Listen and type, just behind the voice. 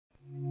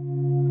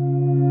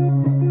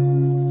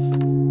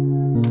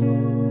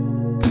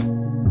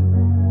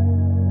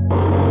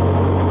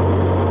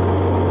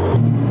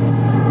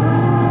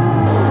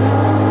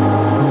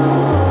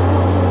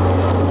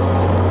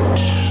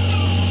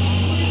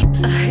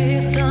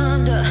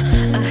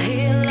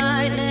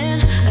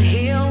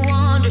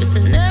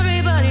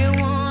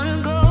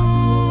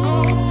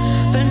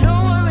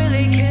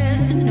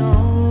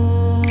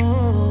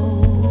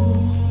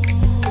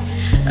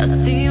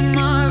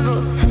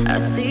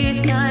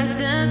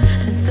titans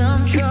and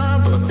some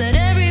troubles that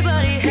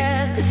everybody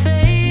has to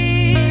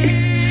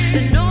face,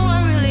 that no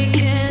one really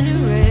can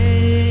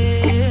erase,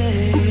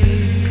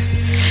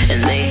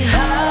 and they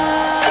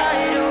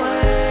hide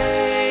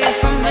away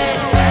from it.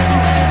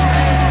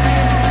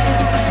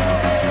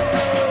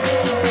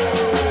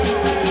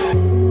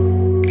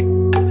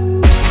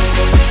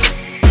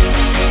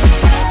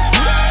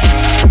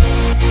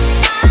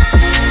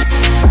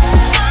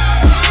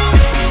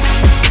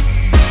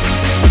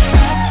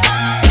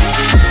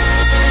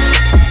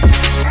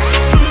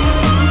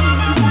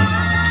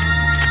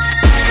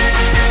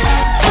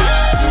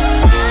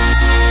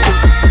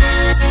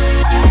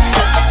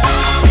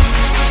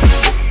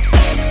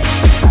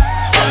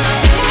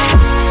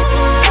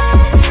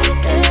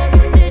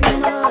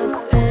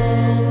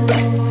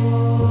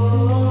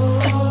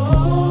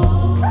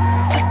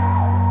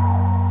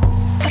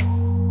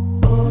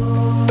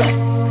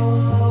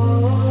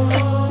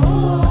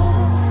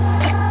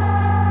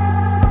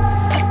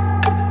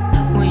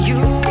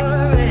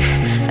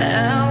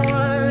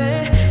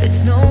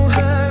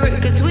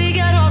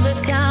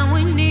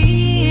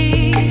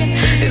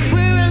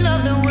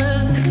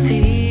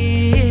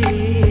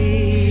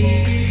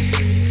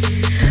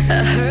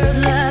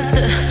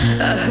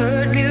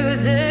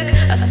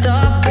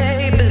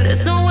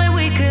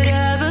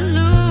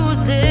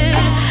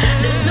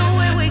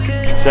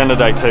 It's the end of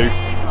day two.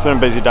 It's been a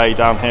busy day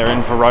down here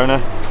in Verona.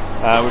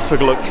 We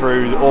took a look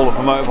through all of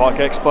the Motorbike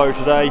Expo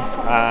today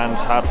and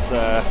had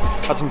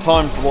some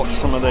time to watch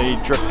some of the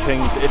Drift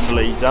Kings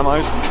Italy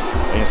demos.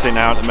 You can see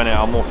now at the minute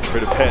I'm walking through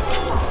the pit.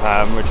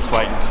 We're just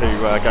waiting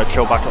to go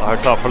chill back at the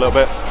hotel for a little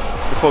bit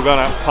before going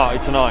out to party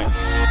tonight.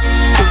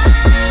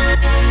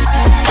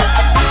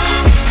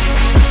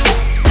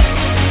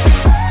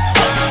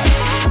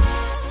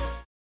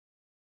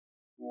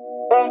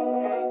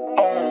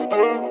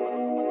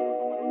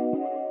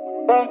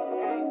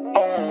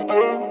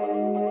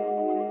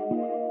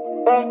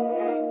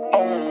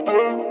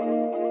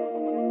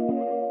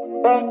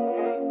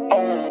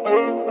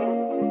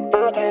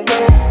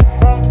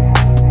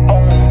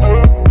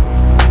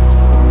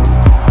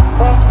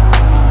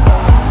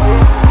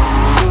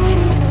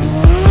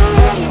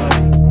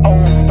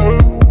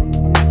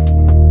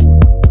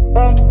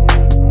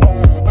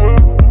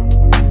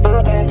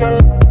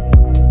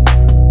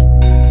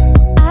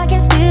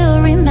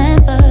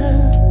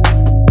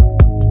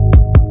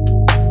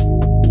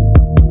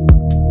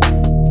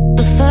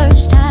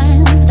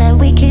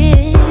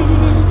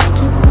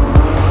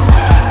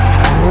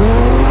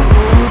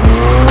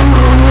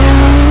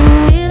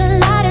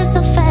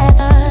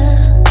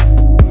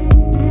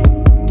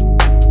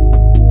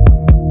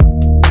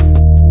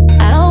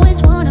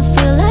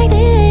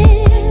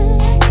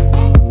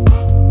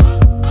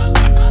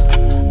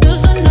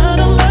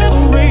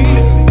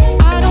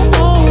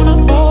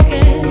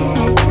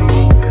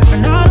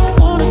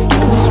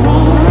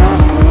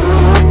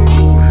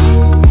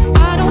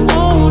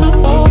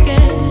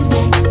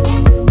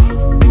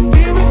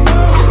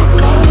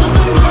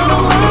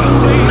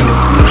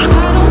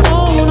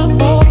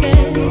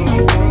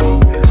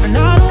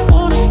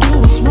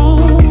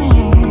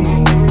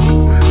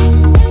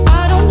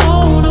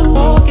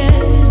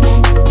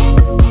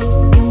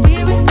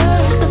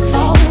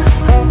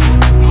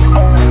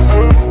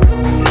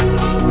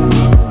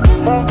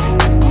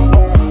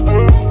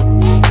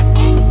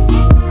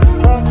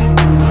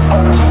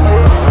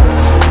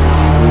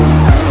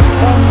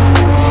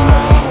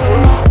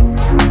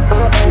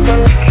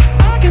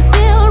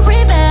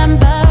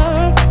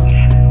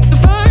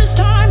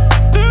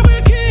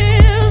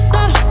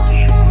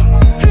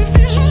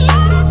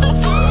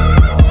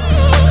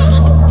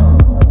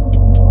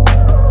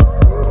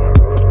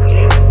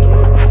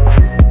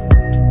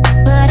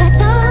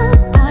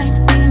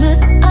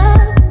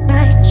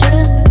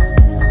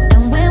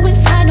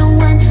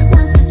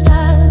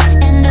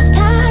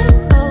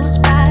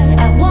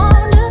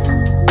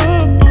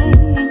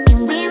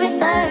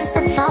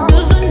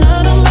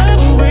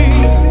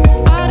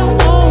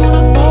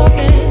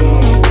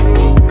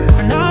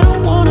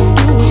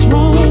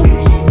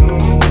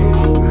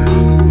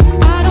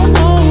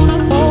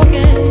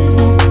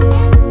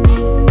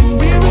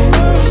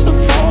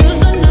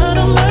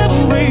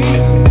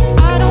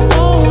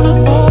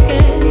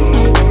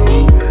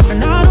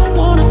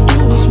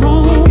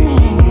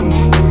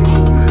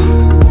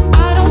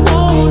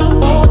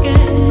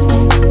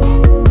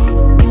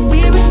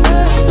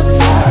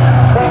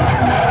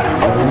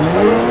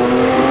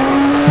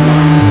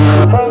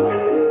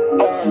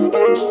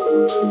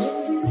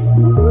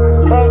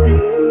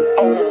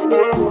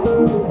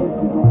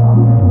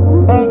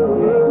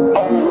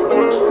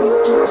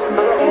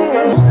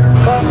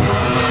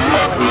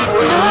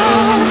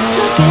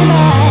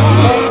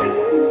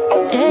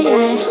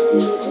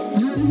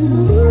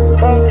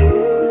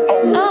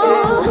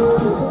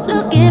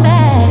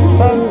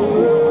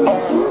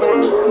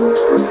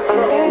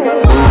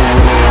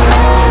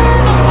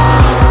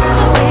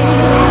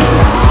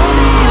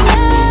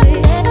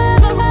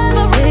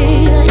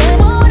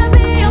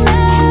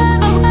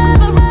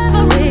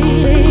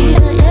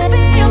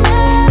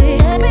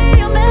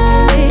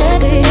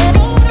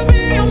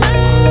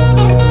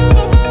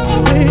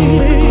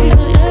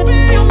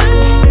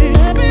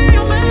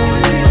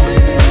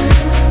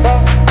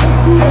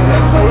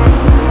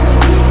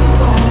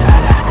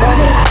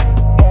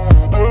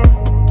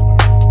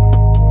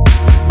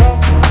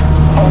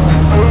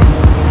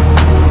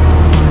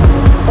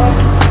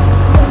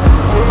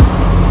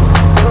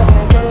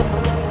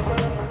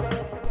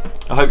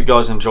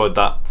 guys enjoyed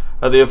that.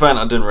 At the event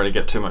I didn't really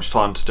get too much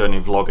time to do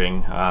any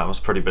vlogging. I was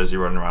pretty busy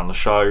running around the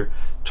show,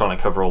 trying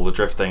to cover all the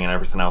drifting and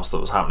everything else that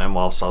was happening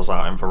whilst I was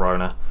out in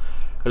Verona.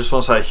 I just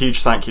want to say a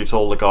huge thank you to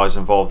all the guys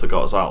involved that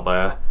got us out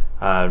there.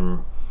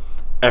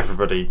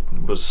 Everybody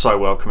was so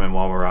welcoming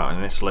while we were out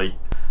in Italy.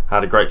 I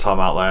had a great time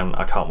out there and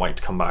I can't wait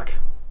to come back.